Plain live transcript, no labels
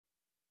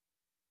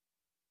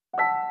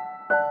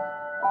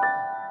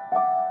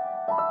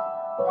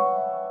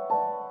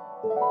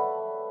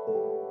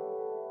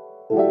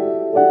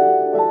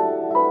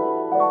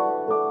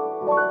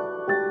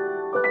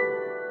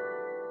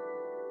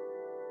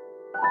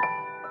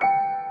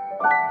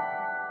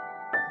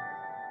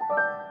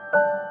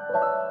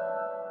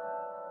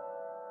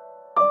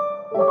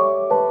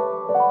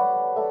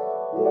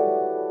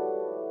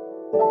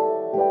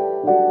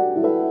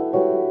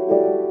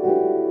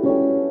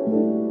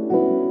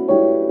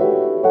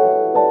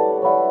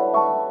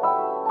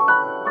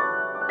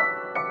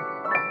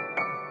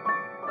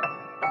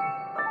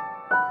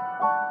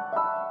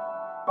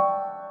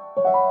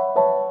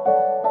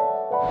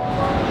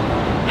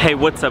Hey,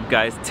 what's up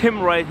guys?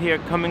 Timwrite here,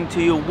 coming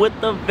to you with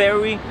a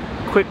very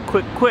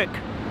quick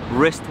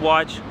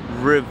wristwatch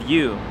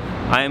review.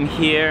 I am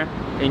here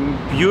in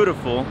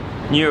beautiful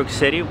New York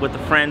City with a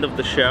friend of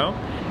the show,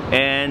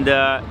 and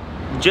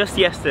just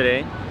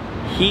yesterday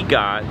he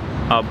got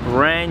a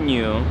brand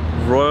new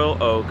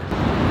Royal Oak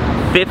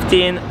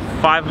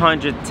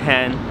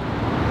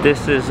 15510.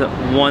 This is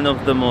one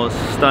of the most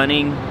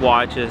stunning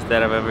watches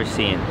that I've ever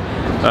seen.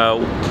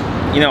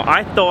 You know,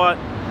 I thought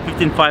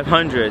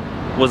 15500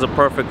 was a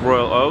perfect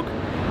Royal Oak,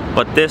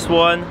 but this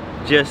one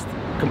just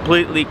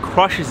completely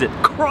crushes it.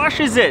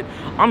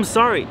 I'm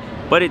sorry,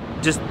 but it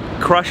just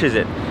crushes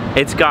it.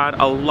 It's got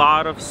a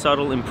lot of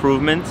subtle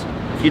improvements.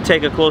 If you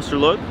take a closer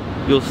look,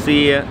 you'll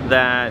see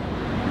that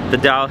the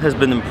dial has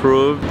been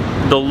improved.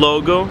 The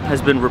logo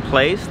has been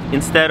replaced.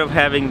 Instead of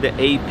having the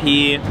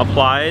AP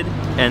applied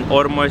and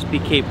Audemars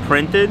Piguet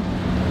printed,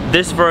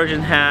 this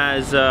version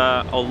has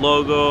a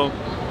logo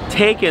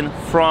taken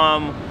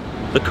from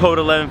the code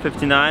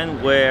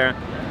 1159, where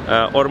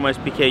Audemars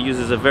Piguet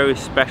uses a very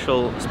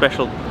special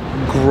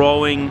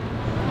growing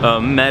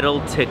metal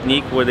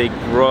technique where they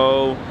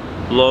grow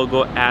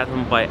logo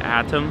atom by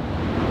atom.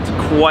 It's a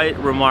quite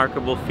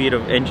remarkable feat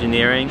of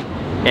engineering,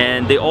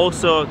 and they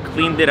also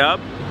cleaned it up.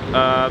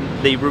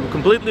 They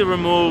completely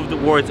removed the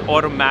words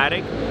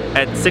automatic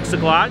at 6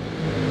 o'clock.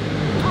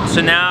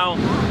 So now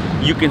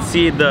you can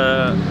see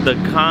the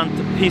Count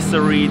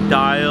Pisserie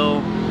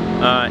dial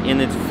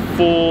in its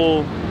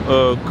full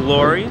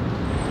glory.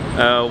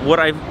 What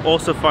I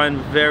also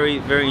find very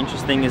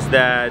interesting is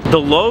that the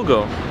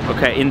logo,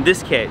 okay, in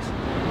this case,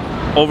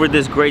 over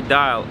this great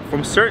dial,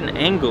 from certain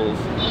angles,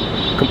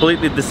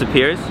 completely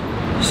disappears.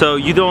 So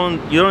you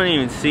don't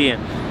even see it.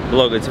 The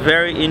logo. It's a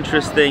very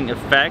interesting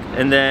effect,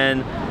 and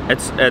then at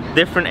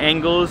different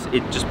angles,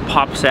 it just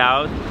pops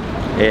out,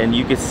 and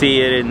you can see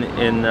it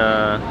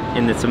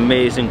in its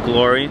amazing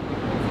glory.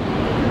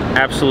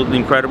 Absolutely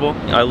incredible.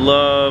 I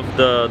love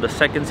the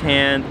seconds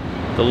hand.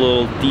 The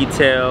little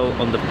detail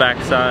on the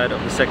back side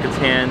of the seconds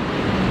hand.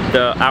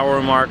 The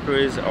hour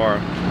markers are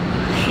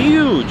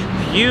huge,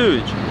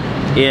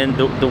 and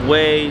the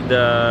way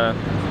the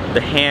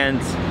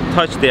hands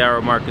touch the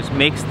hour markers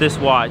makes this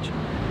watch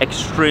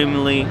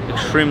extremely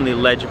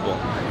legible.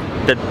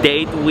 The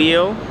date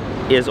wheel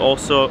is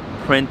also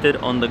printed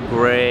on the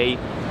gray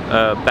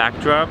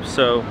backdrop,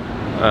 so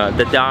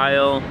the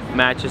dial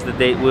matches the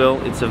date wheel.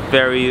 It's a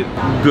very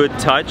good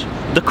touch.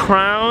 The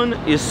crown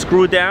is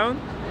screw down.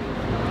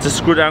 It's a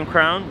screw down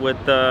crown with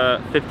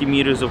 50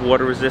 meters of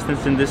water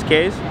resistance in this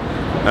case.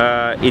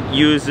 It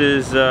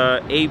uses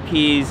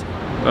AP's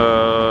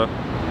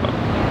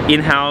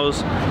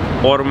in-house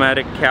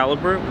automatic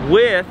caliber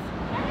with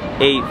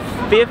a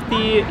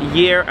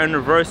 50-year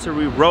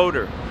anniversary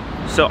rotor.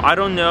 So I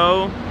don't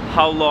know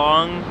how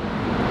long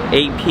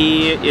AP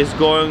is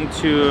going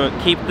to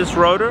keep this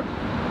rotor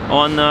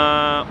on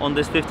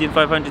this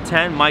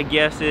 15510. My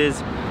guess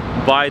is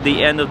by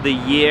the end of the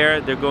year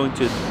they're going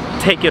to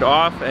take it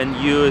off and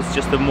use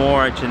just a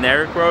more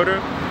generic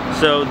rotor.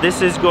 So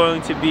this is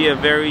going to be a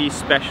very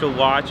special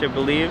watch, I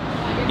believe,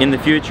 in the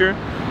future.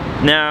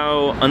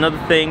 Now, another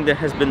thing that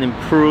has been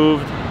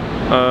improved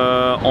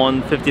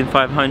on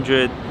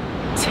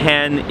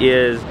 15510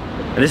 is,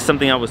 and this is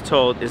something I was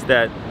told, is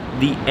that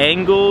the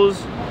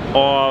angles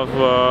of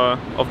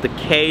the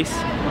case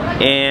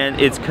and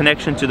its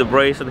connection to the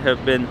bracelet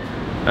have been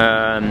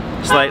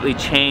slightly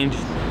changed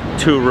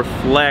to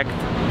reflect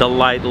the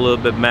light a little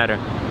bit better.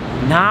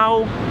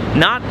 Now,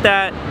 not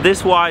that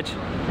this watch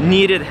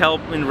needed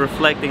help in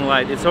reflecting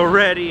light, it's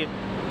already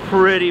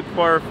pretty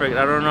perfect.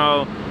 I don't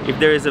know if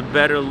there is a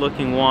better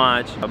looking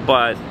watch,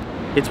 but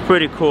it's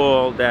pretty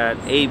cool that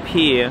AP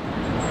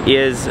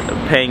is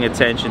paying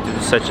attention to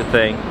such a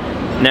thing.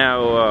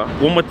 Now,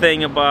 one more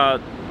thing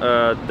about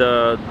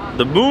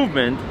the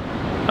movement.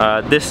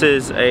 This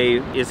is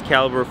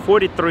caliber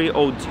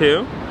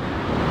 4302.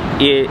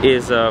 It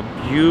is a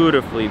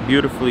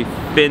beautifully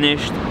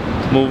finished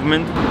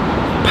movement.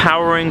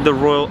 Powering the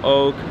Royal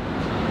Oak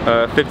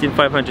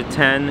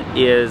 15510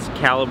 is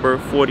caliber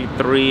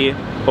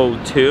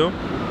 4302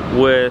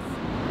 with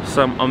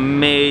some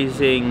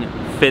amazing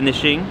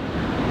finishing.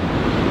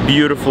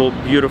 Beautiful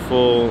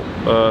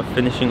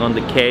finishing on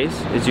the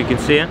case, as you can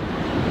see.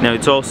 Now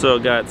it's also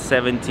got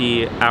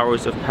 70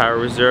 hours of power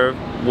reserve,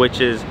 which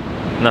is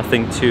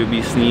nothing to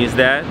be sneezed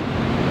at.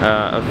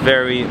 a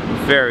very,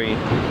 very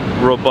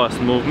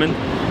robust movement.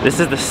 This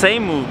is the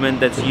same movement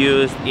that's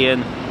used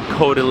in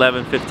code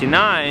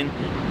 1159.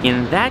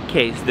 In that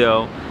case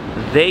though,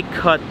 they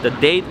cut the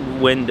date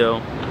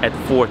window at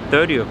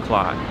 4:30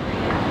 o'clock,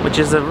 which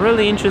is a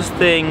really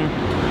interesting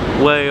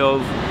way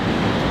of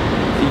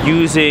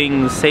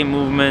using the same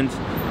movement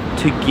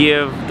to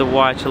give the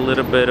watch a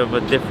little bit of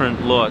a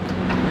different look.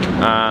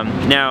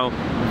 Now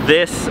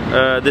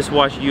this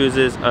watch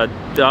uses a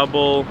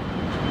double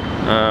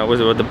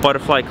the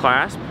butterfly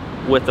clasp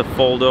with the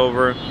fold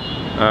over,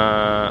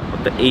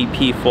 the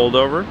AP fold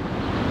over.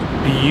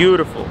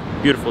 Beautiful,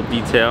 beautiful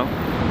detail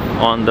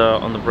on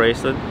the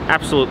bracelet.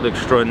 Absolutely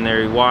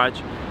extraordinary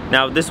watch.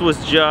 Now this was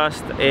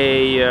just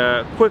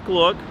a quick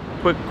look,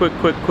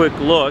 quick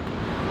look,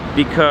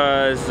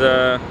 because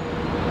a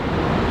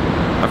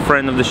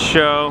friend of the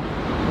show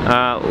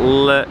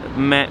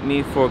met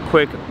me for a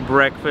quick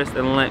breakfast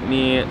and let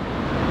me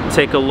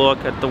take a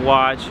look at the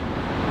watch.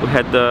 We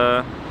had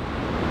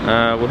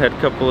a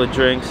couple of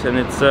drinks, and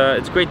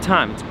it's great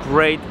time. It's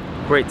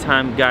great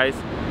time, guys.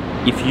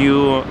 If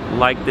you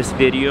like this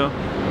video,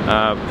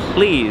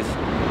 please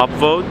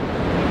upvote,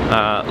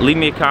 leave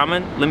me a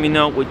comment, let me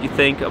know what you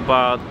think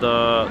about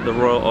the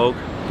Royal Oak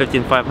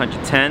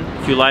 15510.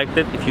 If you liked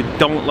it, if you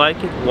don't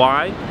like it,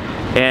 why,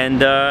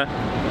 and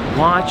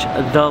watch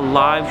the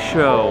live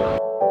show.